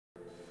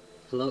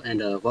Hello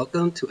and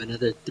welcome to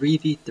another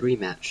 3v3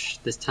 match.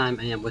 This time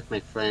I am with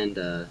my friend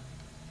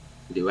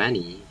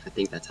Luani, I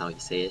think that's how you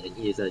say it, and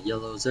he is a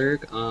yellow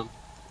Zerg.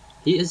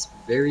 He is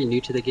very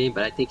new to the game,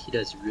 but I think he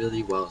does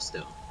really well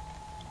still.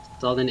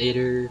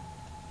 Stalinator,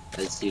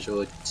 as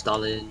usual,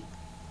 Stalin.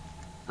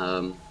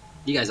 You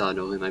guys all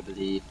know him, I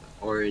believe.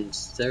 Orange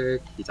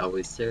Zerg, he's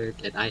always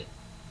Zerg, and I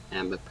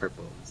am a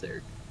purple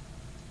Zerg.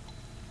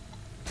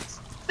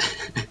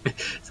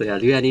 So yeah,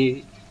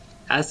 Luani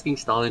asking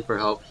Stalin for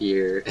help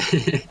here.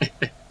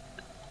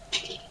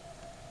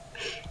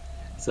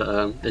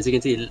 So as you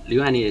can see,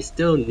 Luani is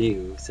still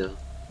new, so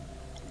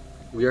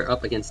we are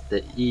up against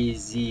the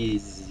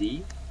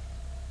EZZ,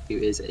 who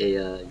is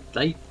a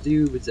light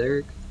blue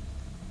Zerg,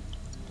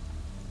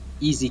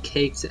 Easy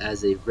Cakes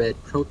as a red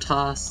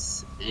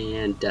Protoss,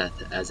 and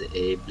Death as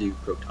a blue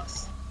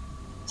Protoss.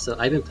 So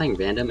I've been playing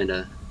random,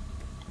 and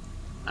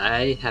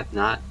I have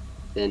not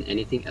been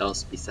anything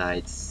else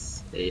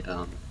besides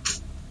a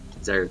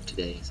Zerg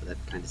today, so that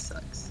kind of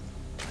sucks.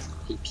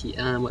 8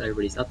 PM, what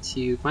everybody's up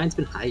to. Mine's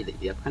been high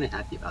lately, I'm kind of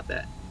happy about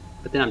that.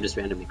 But then I'm just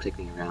randomly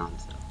clicking around,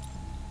 so.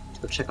 Let's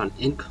go check on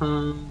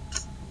income.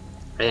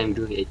 I am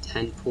doing a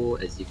 10 pull,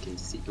 as you can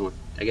see. Oh,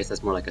 I guess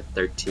that's more like a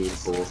 13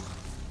 pull.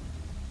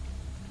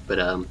 But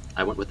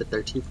I went with the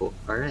 13 pull.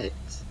 Alright.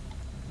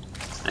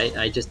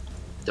 I just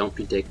don't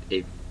predict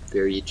a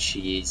very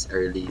cheese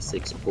early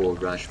 6 pull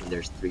rush when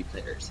there's 3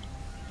 players.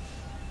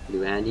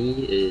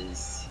 Luani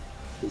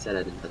he's at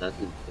an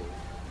 11 pull.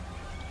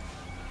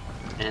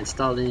 And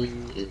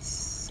Stalin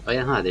is, oh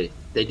yeah,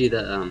 they do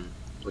the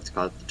what's it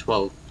called, the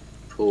 12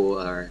 pull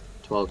or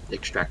 12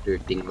 extractor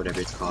thing,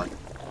 whatever it's called.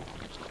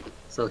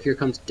 So here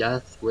comes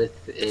Death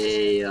with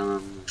a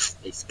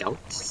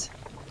scout,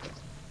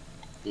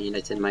 and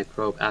I send my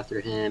probe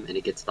after him, and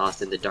it gets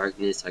lost in the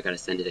darkness, so I gotta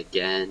send it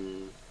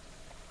again.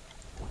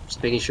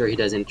 Just making sure he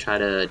doesn't try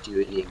to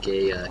do any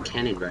gay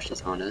cannon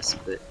rushes on us,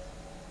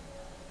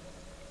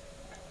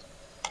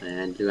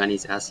 and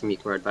Luani's asking me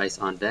for advice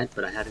on vent,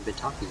 but I haven't been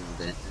talking on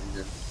vent,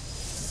 and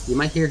you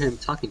might hear him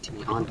talking to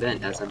me on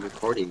vent as I'm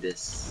recording this,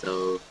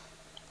 so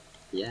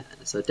yeah.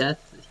 So Death,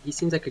 he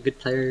seems like a good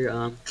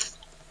player,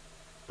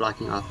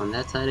 blocking off on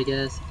that side, I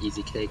guess.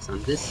 Easy Cakes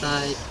on this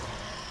side.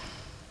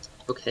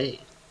 Okay.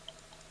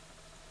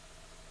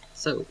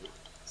 So,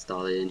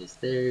 Stalin is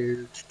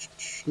there.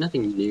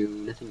 Nothing new,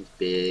 nothing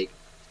big.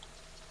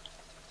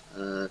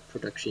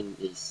 Production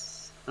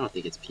is, I don't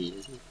think it's P,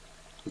 is it?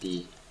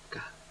 D.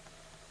 God.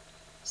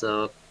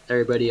 So,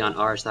 everybody on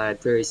our side,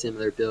 very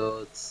similar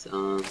builds.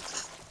 You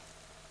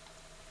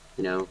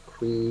know,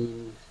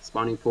 Queen,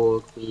 spawning pool,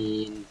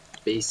 Queen,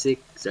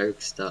 basic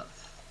Zerg stuff.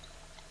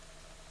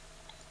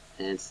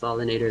 And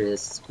Stalinator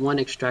is 1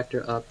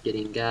 extractor up,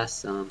 getting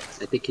gas. I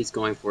think he's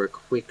going for a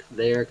quick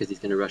there because he's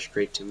going to rush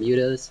straight to mute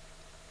us.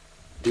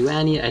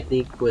 Luani, I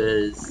think,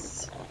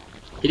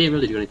 he didn't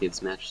really do anything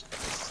this match.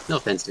 No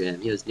offense to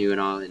him, he was new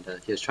and all, and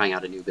he was trying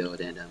out a new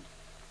build, and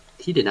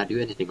he did not do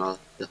anything all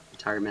the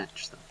entire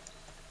match. So.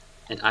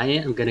 And I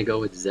am going to go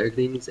with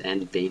Zerglings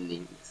and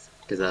Banelings,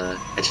 because I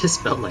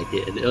just felt like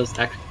it, and it was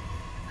actually,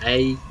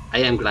 I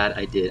am glad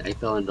I did. I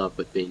fell in love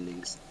with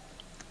Banelings.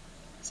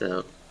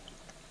 So,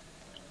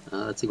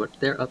 let's see what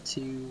they're up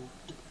to.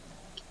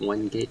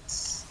 1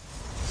 gates,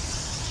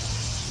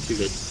 2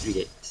 gates, 3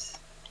 gates,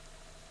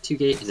 2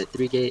 gate and a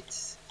 3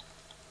 gates,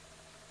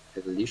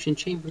 evolution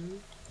chamber,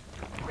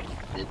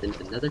 and then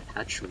another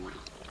hatchery.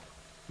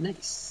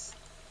 Nice.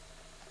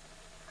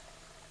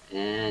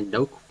 And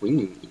no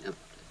queen,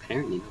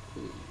 apparently no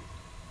queen.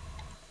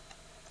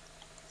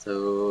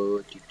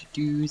 So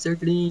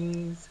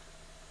Zerglings.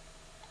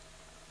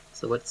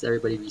 So what's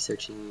everybody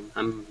researching?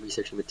 I'm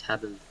researching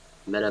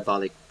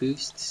metabolic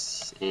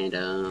boosts, and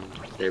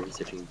they're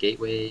researching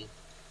gateway.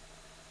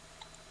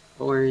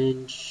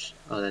 Orange,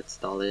 oh that's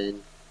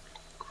Stalin.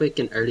 Quick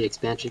and early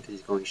expansion because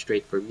he's going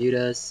straight for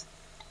mutas.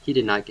 He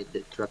did not get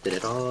interrupted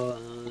at all.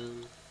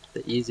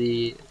 The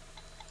easy,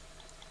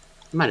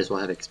 he might as well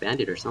have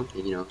expanded or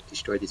something, you know,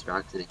 destroy these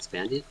rocks and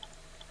expand it.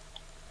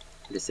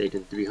 Could have saved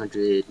him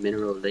 300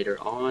 mineral later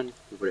on.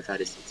 He would have had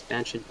his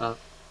expansion up.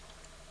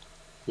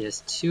 He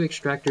has 2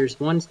 extractors.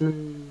 One's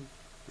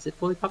is it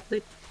fully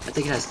populated? I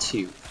think it has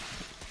 2.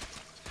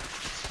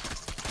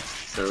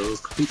 So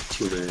creep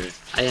tumor.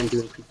 I am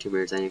doing creep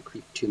tumors. I am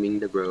creep tuming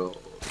the bro.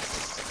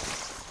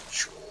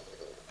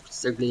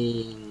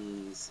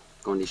 Zerglings.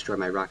 Going to destroy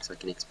my rock so I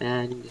can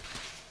expand.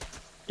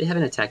 They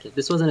haven't attacked yet.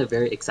 This wasn't a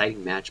very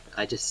exciting match, but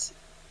I just,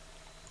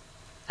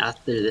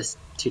 after this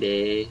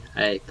today,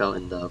 I fell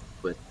in love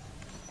with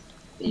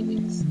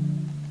Banelings.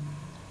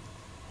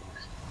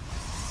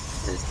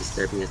 As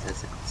disturbing as that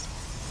sounds.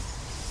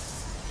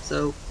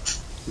 So,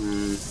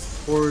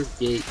 4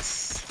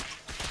 gates,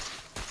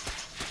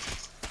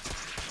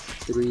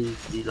 3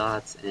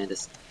 zealots, and a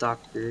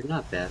stalker.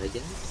 Not bad, I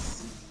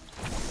guess.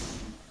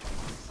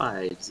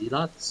 5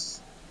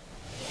 zealots.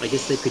 I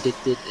guess they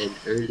predicted an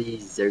early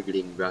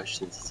Zergling rush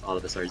since all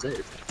of us are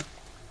Zerg.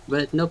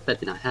 But nope, that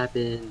did not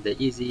happen. The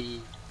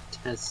easy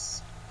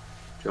has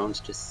drones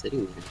just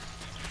sitting there.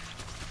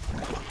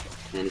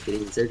 And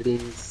getting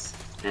Zerglings.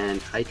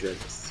 and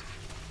Hydras.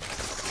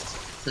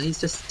 So he's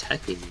just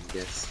attacking, I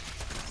guess.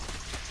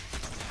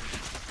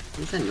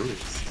 What's that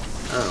noise?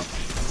 Oh.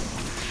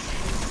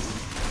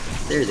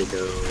 There they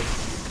go.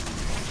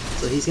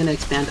 So he's gonna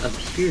expand up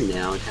here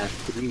now and have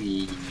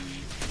 3.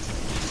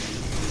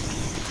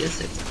 I guess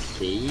it's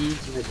okay.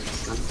 I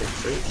just gone there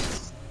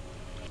first.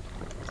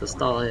 So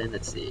Stalin,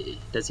 let's see.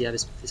 Does he have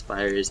his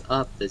fires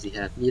up? Does he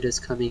have mutas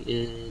coming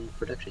in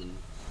production?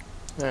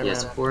 Hey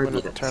Yes, man, 4 I'm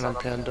gonna mutas. turn on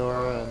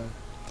Pandora and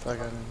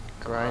fucking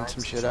grind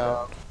some shit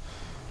out.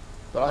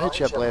 But I'll hit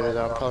you up later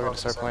though, I'm probably gonna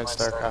start playing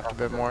Starcraft a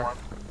bit more.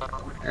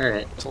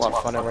 Alright. It's a lot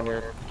funner when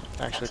you're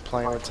actually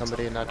playing with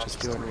somebody and not just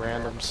doing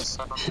randoms.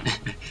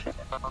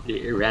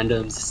 The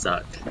randoms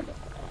suck.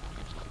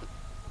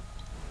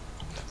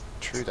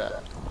 True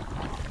that.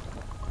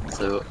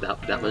 So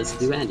that was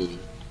Duani.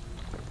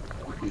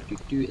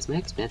 Is my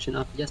expansion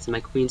up? Yes, and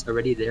my queen's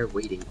already there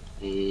waiting.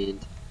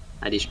 And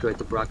I destroyed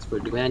the blocks for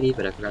Duani,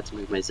 but I forgot to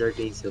move my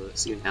Zerglings, so it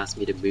soon asked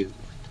me to move.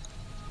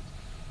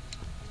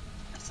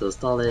 So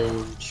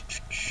Stalin,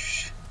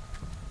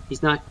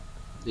 he's not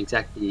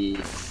exactly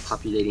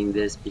populating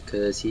this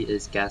because he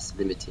is gas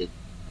limited.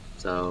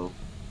 So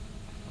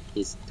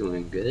he's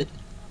doing good.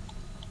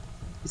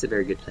 He's a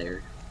very good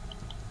player.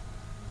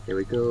 There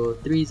we go,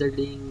 3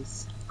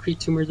 Zerglings. Creep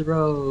tumors a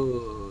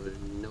row.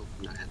 Nope,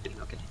 not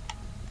happening, okay.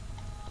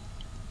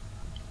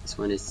 This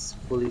one is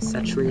fully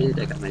saturated.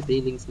 I got my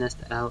Baneling's Nest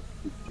out.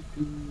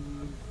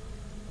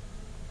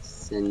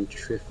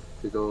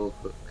 Centrifugal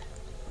hook.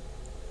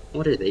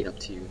 What are they up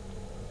to?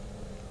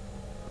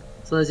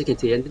 So as you can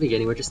see, in the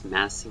beginning we're just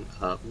massing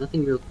up.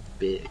 Nothing real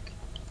big.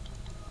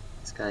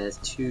 This guy has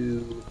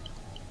 2...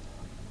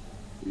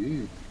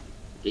 Ooh,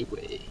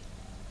 gateway.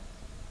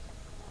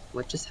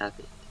 What just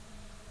happened?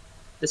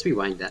 Let's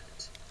rewind that.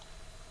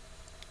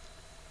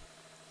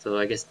 So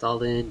I guess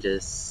Stalin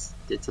just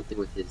did something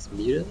with his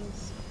mutas.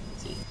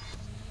 Let's see.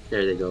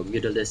 There they go,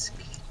 Mutalisk.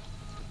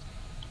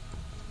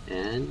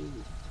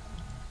 And...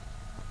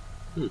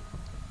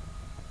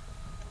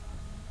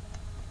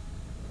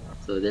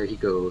 So there he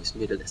goes,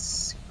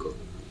 Mutalisk. Go.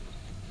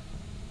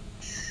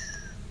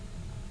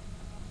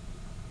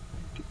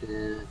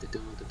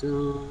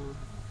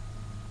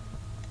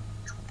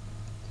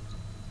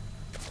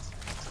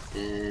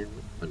 And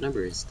what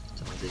number is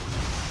Stalin?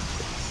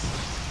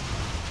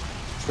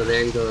 So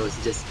there he goes,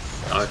 just...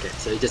 Okay,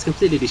 so he just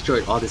completely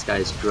destroyed all this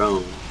guy's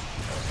drone.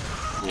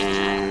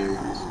 And...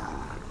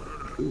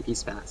 Ooh,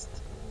 he's fast.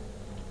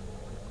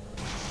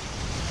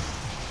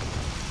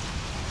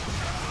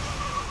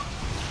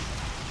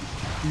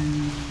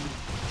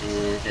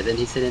 And then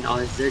he sent in all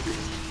his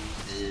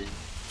Zerglings.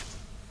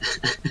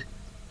 And...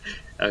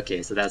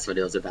 Okay, so that's what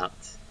it was about.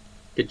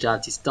 Good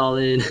job to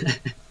Stalin.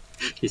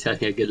 He's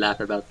having a good laugh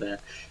about that.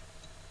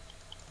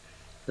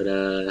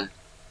 But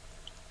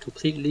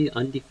completely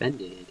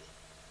undefended.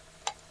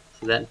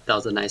 So that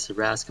was a nice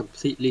harass.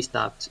 Completely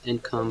stopped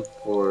income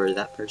for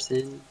that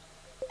person.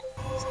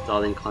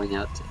 Stalin calling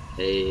out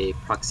a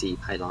proxy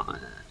pylon.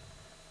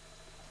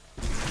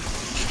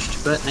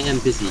 But I am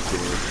busy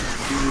here.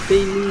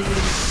 Baby!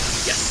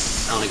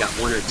 Yes! I only got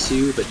 1 or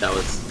 2, but that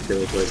was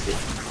still worth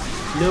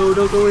it. No,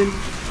 don't go in!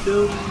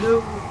 No,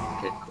 no!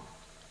 Okay, cool.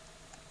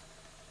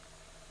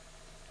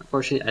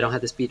 Unfortunately, I don't have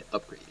the speed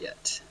upgrade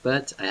yet,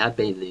 but I have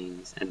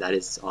Banelings, and that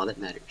is all that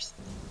matters.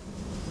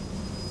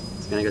 I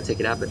was gonna go take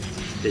it out, but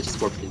they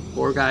just warped in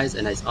 4 guys,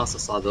 and I also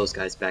saw those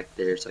guys back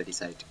there, so I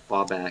decided to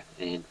fall back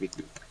and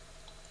regroup.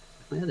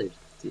 My other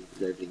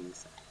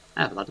Zerglings.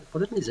 I have a lot of...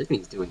 What are my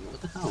Zerglings doing? What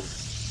the hell?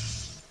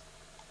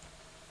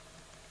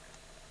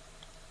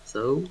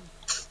 So,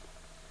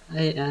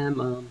 I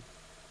am,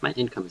 my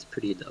income is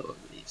pretty low,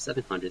 I believe.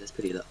 700, that's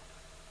pretty low.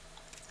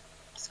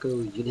 Let's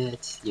go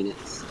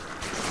units.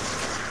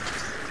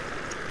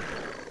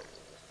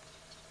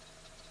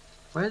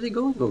 Why are they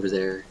going over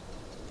there?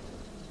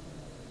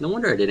 No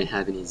wonder I didn't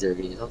have any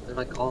Zerglings. They're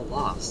like all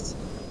lost.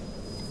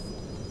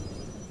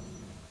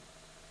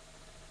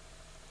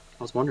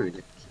 I was wondering,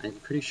 like, I'm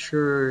pretty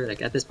sure,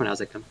 like at this point I was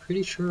like, I'm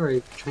pretty sure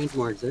I trained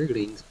more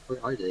Zerglings.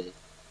 Where are they?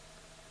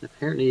 And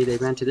apparently they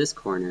ran to this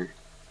corner.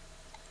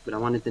 But I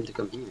wanted them to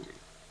come here.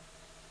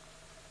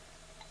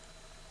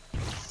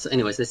 So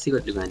anyways, let's see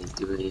what Duman is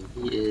doing.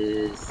 He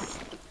is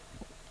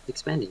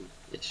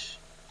expanding-ish.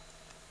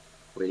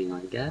 Waiting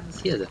on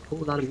gas. He has a whole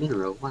lot of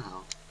mineral,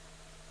 wow.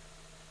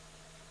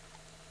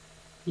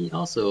 He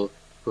also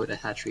put a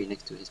hatchery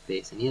next to his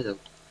base, and he has a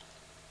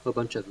whole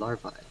bunch of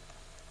larvae.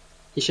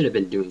 He should have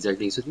been doing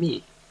Zerglings with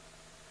me.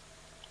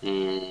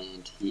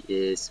 And he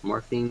is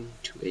morphing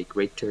to a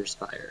greater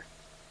spire.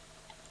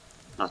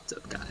 Lots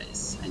of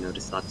guys. I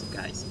noticed lots of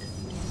guys here.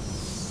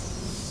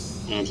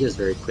 And he was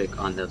very quick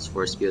on those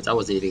force fields. I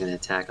wasn't even going to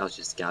attack, I was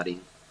just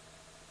scouting.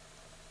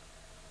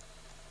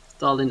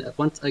 Stalin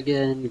once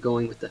again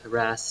going with the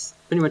harass.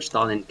 Pretty much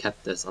Stalin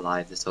kept us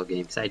alive this whole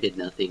game because I did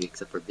nothing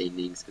except for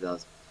Banelings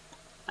because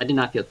I did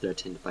not feel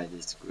threatened by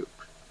this group,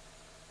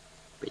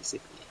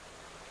 basically.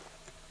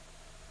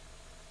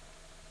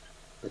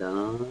 But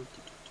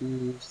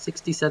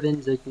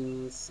 67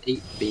 Zerglings,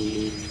 8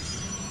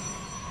 Banelings.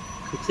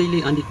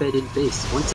 completely undefended base. Once